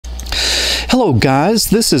Hello guys,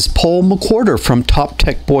 this is Paul McWhorter from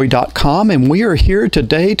TopTechBoy.com, and we are here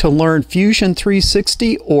today to learn Fusion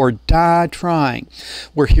 360 or die trying.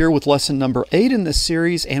 We're here with lesson number 8 in this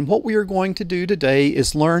series, and what we are going to do today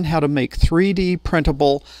is learn how to make 3D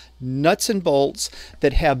printable nuts and bolts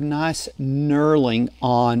that have nice knurling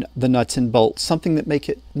on the nuts and bolts, something that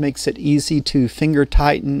makes it easy to finger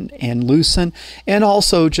tighten and loosen, and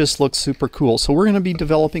also just looks super cool. So we're going to be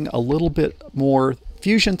developing a little bit more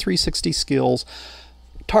Fusion 360 skills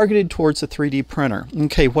targeted towards a 3D printer.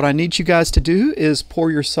 Okay, what I need you guys to do is pour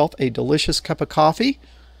yourself a delicious cup of coffee.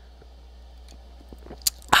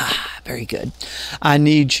 Very good. I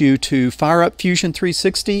need you to fire up Fusion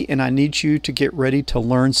 360, and I need you to get ready to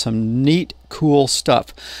learn some neat, cool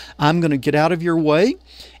stuff. I'm going to get out of your way,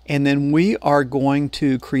 and then we are going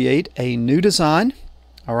to create a new design.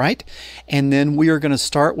 All right, and then we are going to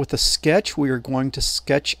start with a sketch. We are going to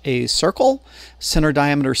sketch a circle, center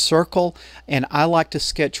diameter circle, and I like to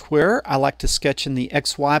sketch where? I like to sketch in the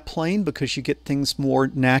XY plane because you get things more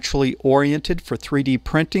naturally oriented for 3D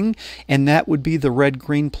printing, and that would be the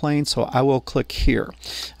red-green plane, so I will click here.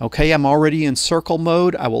 Okay, I'm already in circle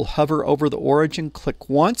mode. I will hover over the origin, click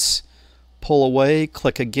once, pull away,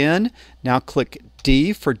 click again. Now click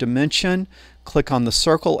D for dimension. Click on the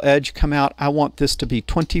circle edge, come out. I want this to be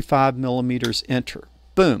 25 millimeters, enter.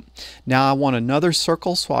 Boom. Now I want another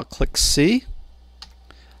circle, so I'll click C,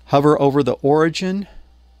 hover over the origin,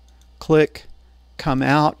 click, come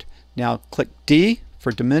out. Now click D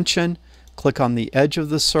for dimension, click on the edge of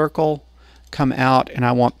the circle, come out, and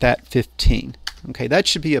I want that 15. Okay, that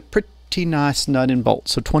should be a pretty nice nut and bolt.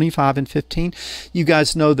 So 25 and 15. You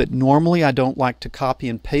guys know that normally I don't like to copy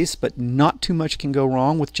and paste, but not too much can go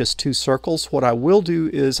wrong with just two circles. What I will do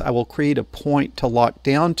is I will create a point to lock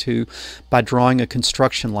down to by drawing a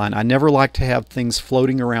construction line. I never like to have things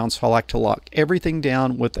floating around, so I like to lock everything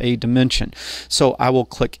down with a dimension. So I will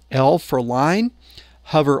click L for line,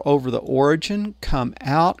 hover over the origin, come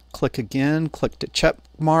out, click again, click the check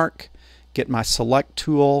mark, get my select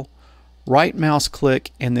tool, right mouse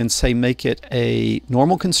click, and then say make it a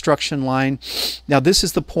normal construction line. Now this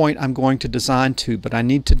is the point I'm going to design to, but I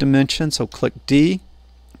need to dimension, so click D,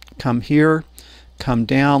 come here, come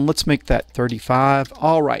down, let's make that 35.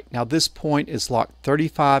 All right, now this point is locked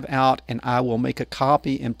 35 out, and I will make a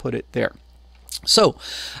copy and put it there. So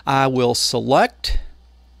I will select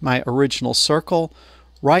my original circle,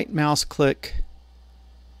 right mouse click,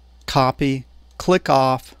 copy, click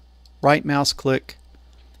off, right mouse click,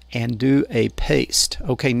 and do a paste.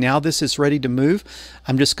 Okay, now this is ready to move.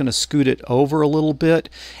 I'm just going to scoot it over a little bit,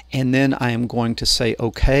 and then I am going to say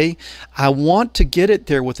OK. I want to get it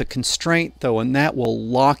there with a constraint though, and that will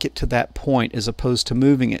lock it to that point as opposed to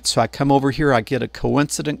moving it. So I come over here, I get a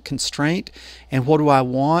coincident constraint, and what do I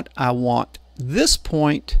want? I want this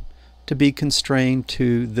point to be constrained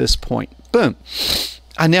to this point. Boom.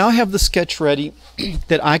 I now have the sketch ready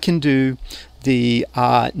that I can do the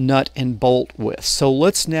nut and bolt with. So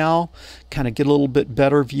let's now kind of get a little bit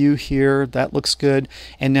better view here. That looks good.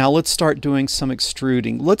 And now let's start doing some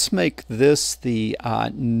extruding. Let's make this the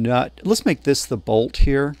nut. Let's make this the bolt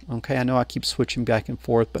here. Okay, I know I keep switching back and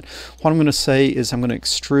forth, but what I'm going to say is I'm going to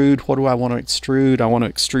extrude. What do I want to extrude? I want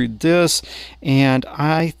to extrude this, and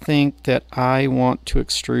I think that I want to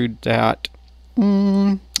extrude that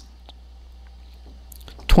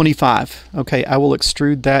 25. Okay, I will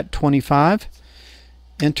extrude that 25.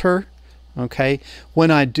 Enter. Okay,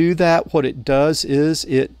 when I do that, what it does is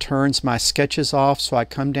it turns my sketches off. So I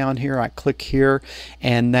come down here, I click here,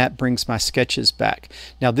 and that brings my sketches back.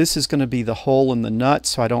 Now this is going to be the hole in the nut,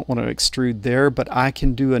 so I don't want to extrude there, but I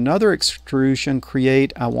can do another extrusion,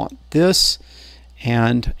 create. I want this,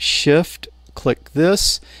 and shift, click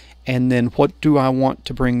this, and then what do I want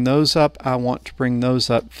to bring those up? I want to bring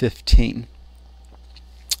those up 15.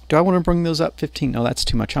 Do I want to bring those up 15? No, that's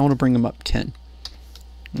too much. I want to bring them up 10.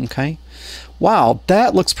 Okay. Wow,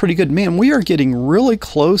 that looks pretty good. Man, we are getting really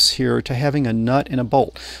close here to having a nut and a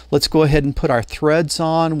bolt. Let's go ahead and put our threads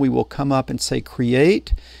on. We will come up and say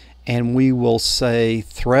create, and we will say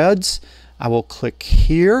threads. I will click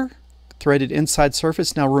here, threaded inside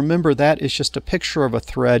surface. Now remember, that is just a picture of a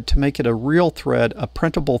thread. To make it a real thread, a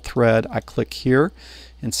printable thread, I click here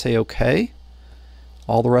and say OK.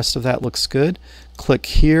 All the rest of that looks good. Click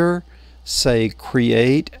here, say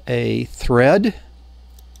create a thread.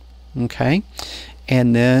 Okay,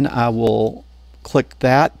 and then I will Click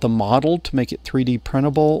that, the model, to make it 3D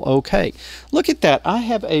printable. Okay, look at that. I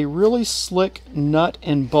have a really slick nut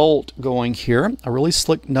and bolt going here, a really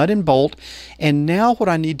slick nut and bolt. And now what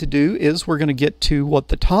I need to do is we're going to get to what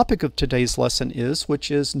the topic of today's lesson is, which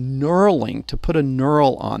is knurling, to put a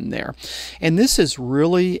knurl on there. And this is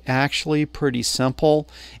really actually pretty simple.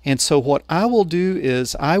 And so what I will do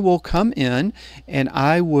is I will come in and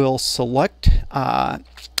I will select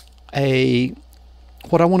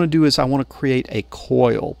what I want to do is I want to create a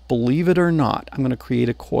coil. Believe it or not, I'm going to create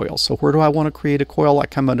a coil. So where do I want to create a coil? I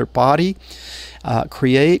come under body,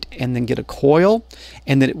 create, and then get a coil.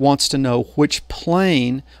 And then it wants to know which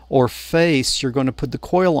plane or face you're going to put the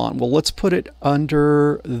coil on. Well, let's put it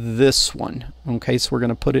under this one. Okay, so we're going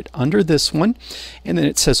to put it under this one. And then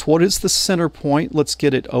it says, what is the center point? Let's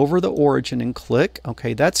get it over the origin and click.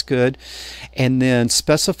 Okay, that's good. And then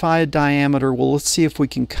specify a diameter. Well, let's see if we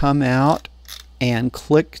can come out and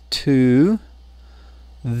click to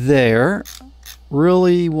there.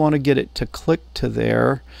 Really want to get it to click to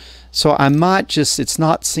there. So I might just, it's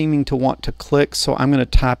not seeming to want to click, so I'm going to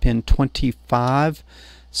type in 25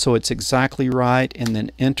 so it's exactly right, and then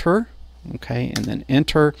enter. Okay, and then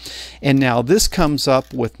enter. And now this comes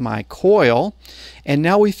up with my coil, and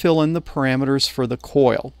now we fill in the parameters for the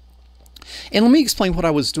coil. And let me explain what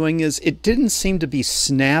I was doing is it didn't seem to be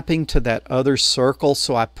snapping to that other circle,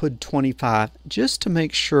 so I put 25 just to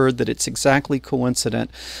make sure that it's exactly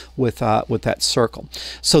coincident with that circle.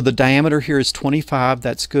 So the diameter here is 25.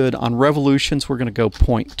 That's good. On revolutions, we're going to go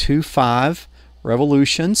 0.25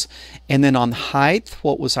 revolutions. And then on height,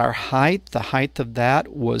 what was our height? The height of that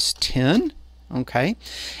was 10. Okay,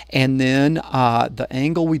 and then the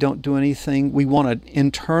angle, we don't do anything. We want an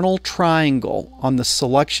internal triangle. On the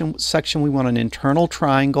selection section, we want an internal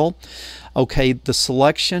triangle. Okay, the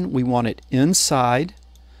selection, we want it inside.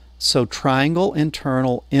 So triangle,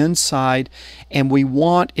 internal, inside, and we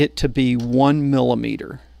want it to be 1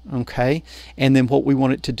 millimeter. Okay, and then what we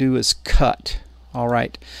want it to do is cut. All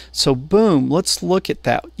right, so boom, let's look at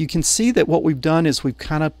that. You can see that what we've done is we've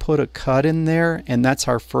kind of put a cut in there, and that's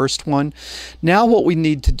our first one. Now what we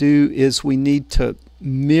need to do is we need to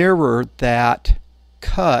mirror that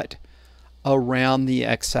cut around the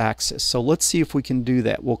x-axis. So let's see if we can do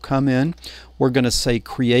that. We'll come in, we're going to say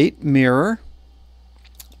create mirror,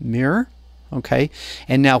 mirror. Okay,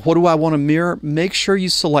 and now what do I want to mirror? Make sure you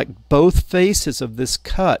select both faces of this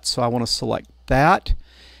cut. So I want to select that,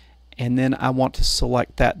 and then I want to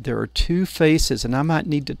select that. There are two faces, and I might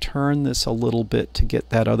need to turn this a little bit to get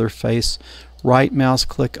that other face. Right mouse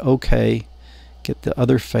click OK, get the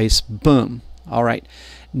other face, boom. All right,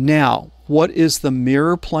 now what is the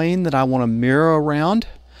mirror plane that I want to mirror around?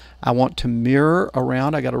 I want to mirror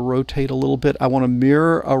around, I got to rotate a little bit. I want to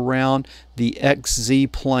mirror around the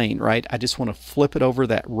XZ plane, right? I just want to flip it over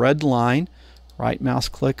that red line. Right mouse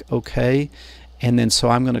click OK, and then so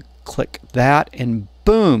I'm going to click that, and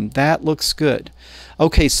boom, that looks good.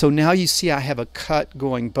 Okay, so now you see I have a cut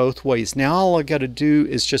going both ways. Now all I got to do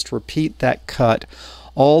is just repeat that cut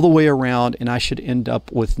all the way around, and I should end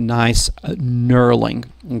up with nice knurling.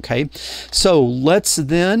 Okay, so let's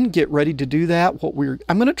then get ready to do that.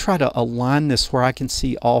 I'm going to try to align this where I can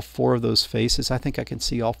see all four of those faces. I think I can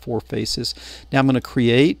see all four faces. Now I'm going to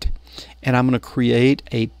create, and I'm going to create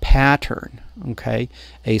a pattern. Okay,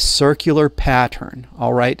 a circular pattern.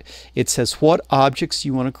 All right, it says what objects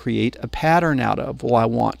you want to create a pattern out of. Well, I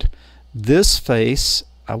want this face,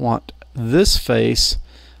 I want this face,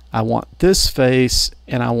 I want this face,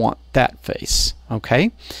 and I want that face.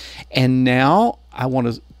 Okay, and now I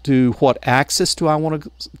want to do, what axis do I want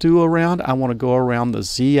to do around? I want to go around the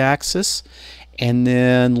z-axis, and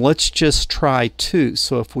then let's just try 2.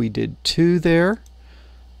 So if we did 2 there,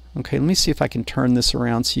 okay, let me see if I can turn this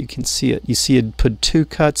around so you can see it. You see it put 2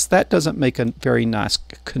 cuts. That doesn't make a very nice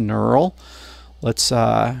knurl. Let's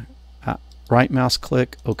right mouse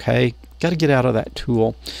click, okay. Got to get out of that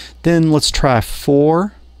tool. Then let's try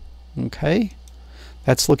 4. Okay,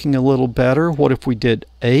 that's looking a little better. What if we did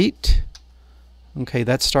 8? Okay,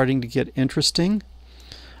 that's starting to get interesting.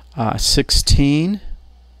 16.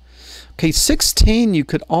 Okay, 16, you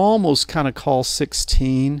could almost kind of call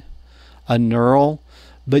 16 a knurl,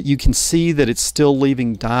 but you can see that it's still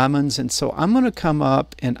leaving diamonds, and so I'm going to come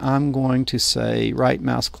up and I'm going to say right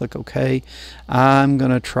mouse click OK. I'm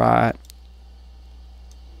going to try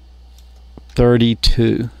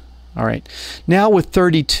 32. All right, now with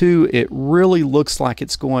 32, it really looks like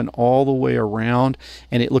it's going all the way around,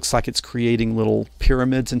 and it looks like it's creating little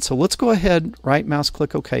pyramids. And so let's go ahead, right mouse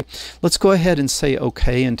click OK. Let's go ahead and say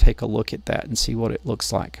OK and take a look at that and see what it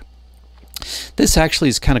looks like. This actually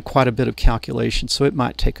is kind of quite a bit of calculation, so it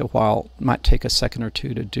might take a while, might take a second or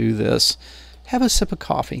two to do this. have a sip of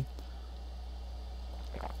coffee.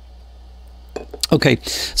 Okay,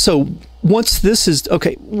 so once this is,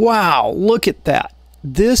 okay, wow, look at that.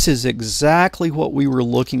 This is exactly what we were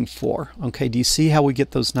looking for. Okay, do you see how we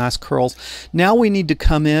get those nice curls? Now we need to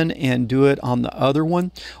come in and do it on the other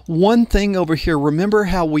one. One thing over here, remember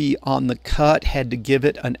how we on the cut had to give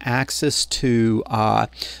it an axis to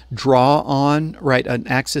draw on, right? An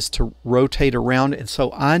axis to rotate around. And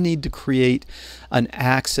so I need to create an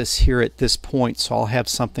axis here at this point, so I'll have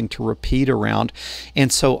something to repeat around.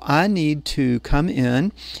 And so I need to come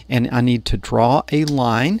in and I need to draw a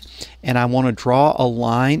line, and I want to draw a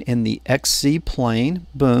line in the XZ plane.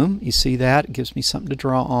 Boom, you see that? It gives me something to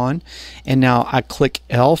draw on. And now I click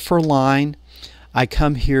L for line. I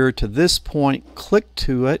come here to this point, click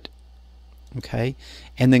to it, okay,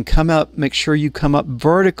 and then come up, make sure you come up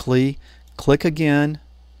vertically, click again,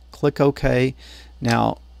 click OK.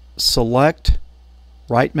 Now select,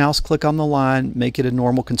 right mouse click on the line, make it a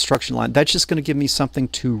normal construction line. That's just going to give me something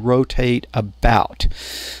to rotate about.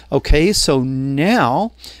 Okay, so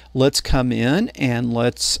now let's come in and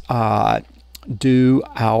let's do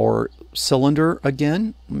our cylinder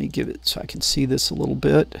again. Let me give it so I can see this a little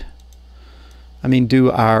bit.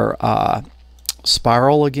 Do our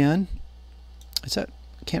spiral again. Is that,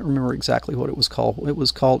 I can't remember exactly what it was called. It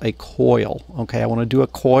was called a coil. Okay, I want to do a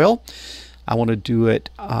coil. I want to do it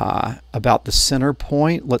about the center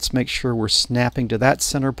point. Let's make sure we're snapping to that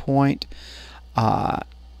center point.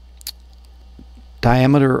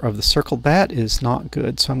 Diameter of the circle, that is not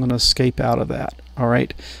good, so I'm going to escape out of that. All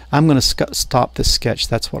right, I'm going to stop this sketch.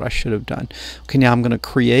 That's what I should have done. Okay, now I'm going to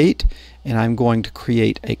create, and I'm going to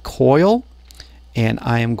create a coil, and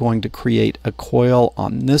I am going to create a coil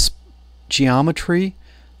on this geometry.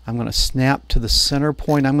 I'm going to snap to the center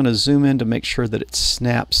point. I'm going to zoom in to make sure that it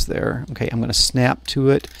snaps there. Okay, I'm going to snap to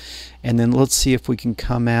it, and then let's see if we can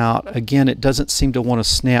come out. Again, it doesn't seem to want to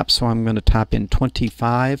snap, so I'm going to type in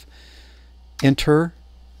 25, enter,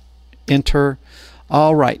 enter.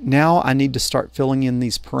 All right, now I need to start filling in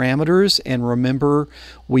these parameters, and remember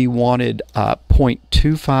we wanted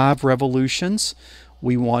 0.25 revolutions.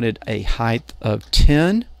 We wanted a height of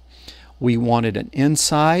 10. We wanted an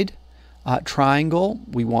inside triangle,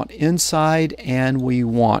 we want inside, and we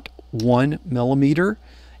want 1 millimeter,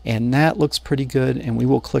 and that looks pretty good, and we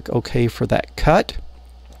will click OK for that cut.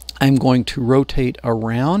 I'm going to rotate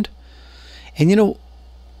around, and you know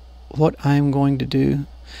what I'm going to do?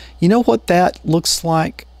 You know what that looks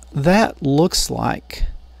like? That looks like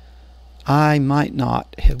I might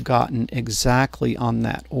not have gotten exactly on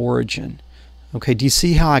that origin. Okay, do you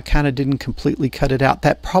see how I kind of didn't completely cut it out?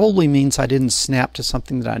 That probably means I didn't snap to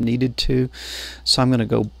something that I needed to. So I'm going to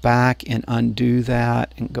go back and undo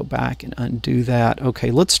that, and go back and undo that. Okay,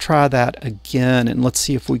 let's try that again, and let's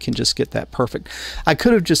see if we can just get that perfect. I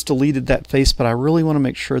could have just deleted that face, but I really want to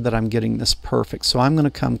make sure that I'm getting this perfect. So I'm going to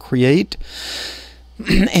come create,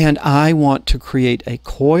 and I want to create a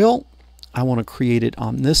coil. I want to create it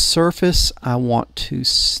on this surface. I want to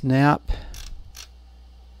snap.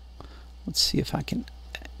 Let's see if I can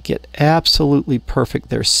get absolutely perfect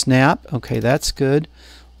there. Snap. Okay, that's good.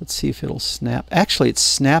 Let's see if it'll snap. Actually, it's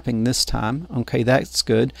snapping this time. Okay, that's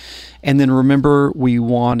good. And then remember, we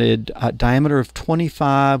wanted a diameter of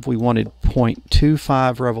 25. We wanted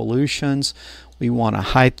 0.25 revolutions. We want a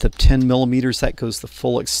height of 10 millimeters. That goes the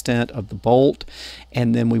full extent of the bolt.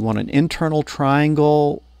 And then we want an internal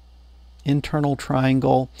triangle. Internal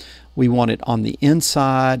triangle. We want it on the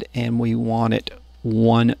inside, and we want it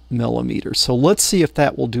 1 millimeter. So let's see if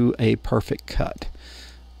that will do a perfect cut.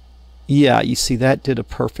 Yeah, you see that did a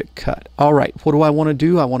perfect cut. All right, what do I want to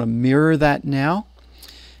do? I want to mirror that now.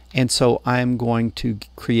 And so I'm going to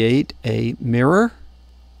create a mirror.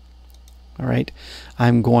 All right,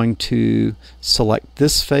 I'm going to select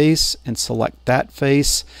this face and select that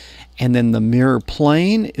face. And then the mirror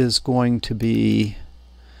plane is going to be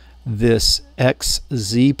this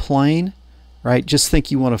XZ plane. Right, just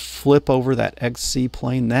think you want to flip over that XZ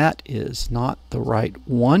plane. That is not the right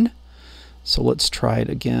one. So let's try it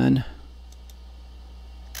again.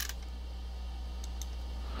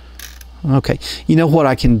 Okay, you know what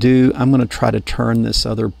I can do? I'm going to try to turn this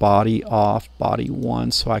other body off, body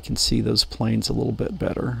 1, so I can see those planes a little bit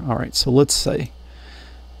better. All right, so let's say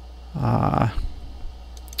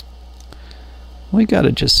we got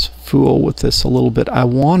to just fool with this a little bit. I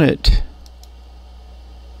want it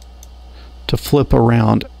to flip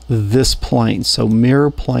around this plane. So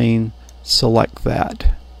mirror plane, select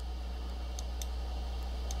that.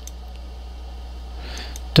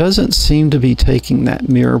 Doesn't seem to be taking that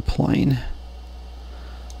mirror plane.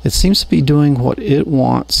 It seems to be doing what it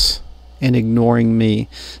wants. and ignoring me.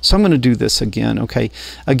 So I'm going to do this again. Okay,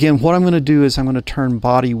 again, what I'm going to do is I'm going to turn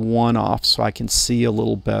body 1 off so I can see a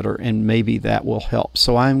little better, and maybe that will help.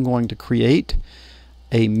 So I'm going to create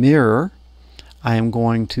a mirror. I am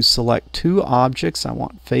going to select 2 objects. I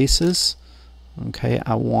want faces. Okay,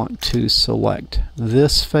 I want to select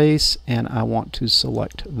this face and I want to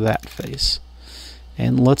select that face.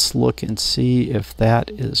 And let's look and see if that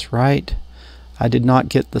is right. I did not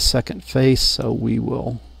get the second face, so we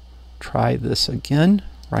will try this again.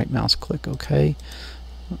 Right mouse click, OK.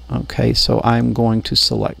 Okay, so I'm going to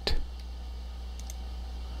select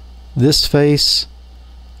this face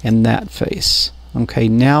and that face. Okay,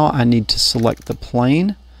 now I need to select the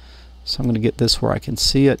plane. So I'm going to get this where I can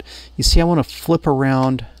see it. You see, I want to flip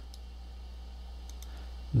around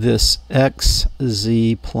this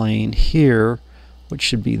XZ plane here, which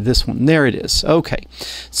should be this one. There it is. Okay,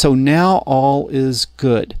 so now all is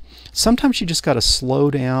good. Sometimes you just got to slow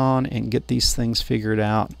down and get these things figured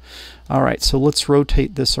out. All right, so let's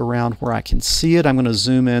rotate this around where I can see it. I'm going to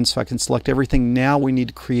zoom in so I can select everything. Now we need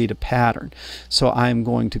to create a pattern. So I'm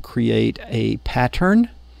going to create a pattern.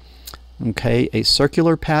 Okay, a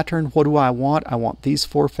circular pattern. What do I want? I want these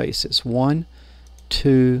 4 faces. 1,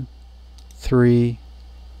 2, 3,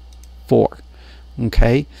 4.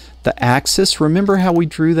 Okay, the axis, remember how we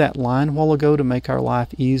drew that line a while ago to make our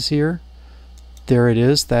life easier? There it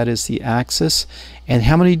is. That is the axis. And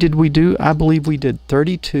how many did we do? I believe we did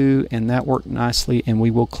 32, and that worked nicely, and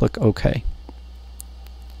we will click OK.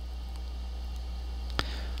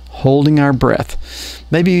 Holding our breath.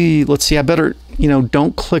 Maybe, let's see, I better,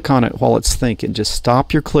 don't click on it while it's thinking. Just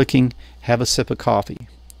stop your clicking, have a sip of coffee.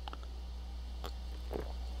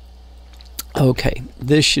 Okay,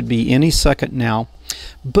 this should be any second now.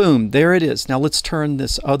 Boom, there it is. Now let's turn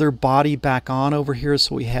this other body back on over here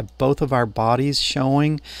so we have both of our bodies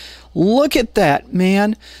showing. Look at that,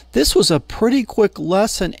 man. This was a pretty quick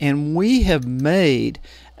lesson, and we have made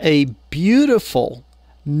a beautiful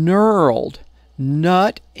knurled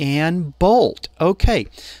nut and bolt. Okay,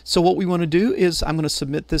 so what we want to do is I'm going to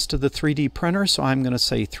submit this to the 3D printer. So I'm going to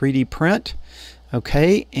say 3D print.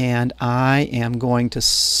 Okay, and I am going to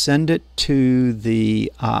send it to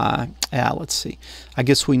the, let's see, I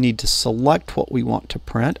guess we need to select what we want to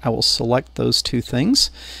print. I will select those 2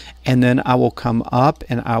 things, and then I will come up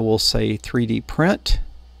and I will say 3D print,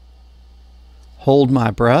 hold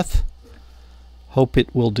my breath, hope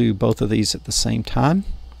it will do both of these at the same time.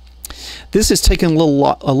 This is taking a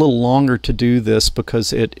little longer to do this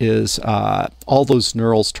because it is, all those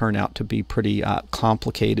knurls turn out to be pretty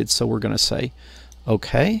complicated, so we're going to say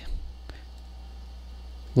OK.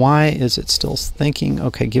 Why is it still thinking?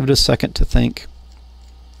 Okay, give it a second to think.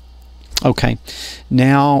 Okay,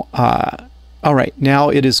 now, all right, now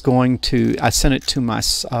it is going to, I sent it to my,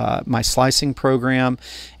 my slicing program,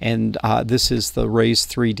 and this is the Raise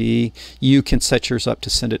 3D. You can set yours up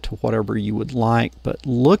to send it to whatever you would like, but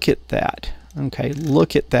look at that. Okay,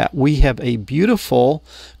 look at that. We have a beautiful,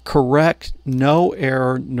 correct, no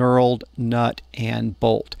error knurled nut and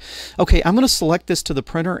bolt. Okay, I'm going to select this to the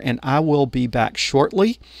printer, and I will be back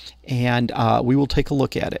shortly, and we will take a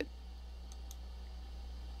look at it.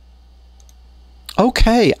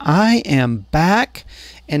 Okay, I am back,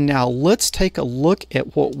 and now let's take a look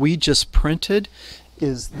at what we just printed.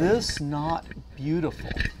 Is this not beautiful?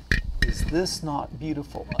 Is this not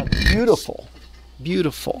beautiful? A beautiful,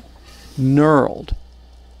 beautiful knurled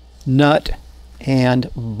nut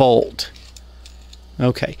and bolt.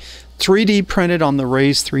 Okay, 3D printed on the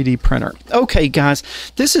Raise 3D printer. Okay guys,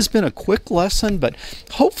 this has been a quick lesson, but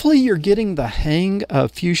hopefully you're getting the hang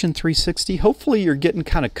of Fusion 360. Hopefully you're getting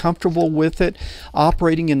kind of comfortable with it,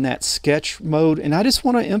 operating in that sketch mode. And I just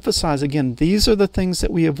want to emphasize again, these are the things that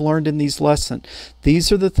we have learned in these lessons.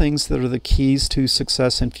 These are the things that are the keys to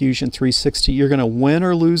success in Fusion 360. You're going to win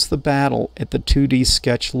or lose the battle at the 2D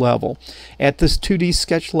sketch level. At this 2D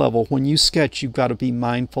sketch level, when you sketch, you've got to be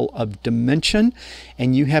mindful of dimension,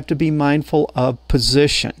 and you have to be mindful of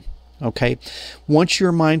position. Okay, once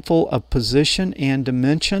you're mindful of position and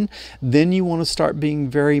dimension, then you want to start being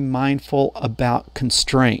very mindful about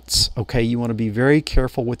constraints. Okay, you want to be very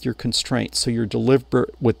careful with your constraints. So you're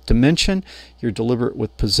deliberate with dimension, you're deliberate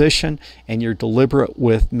with position, and you're deliberate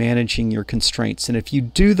with managing your constraints. And if you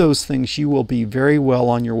do those things, you will be very well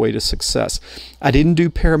on your way to success. I didn't do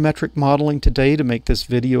parametric modeling today to make this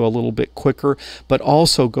video a little bit quicker, but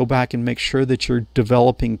also go back and make sure that you're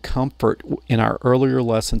developing comfort in our earlier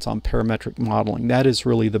lessons on parametric modeling. That is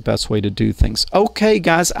really the best way to do things. Okay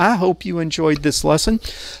guys, I hope you enjoyed this lesson.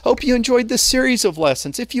 Hope you enjoyed this series of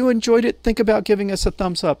lessons. If you enjoyed it, think about giving us a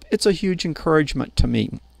thumbs up. It's a huge encouragement to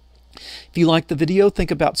me. If you like the video,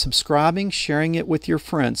 think about subscribing, sharing it with your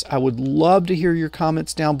friends. I would love to hear your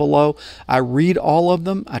comments down below. I read all of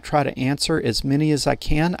them. I try to answer as many as I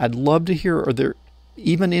can. I'd love to hear, are there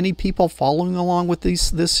even any people following along with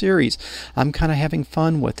this series? I'm kind of having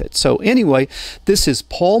fun with it. So anyway, this is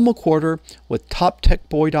Paul McWhorter with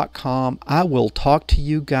TopTechBoy.com. I will talk to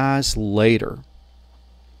you guys later.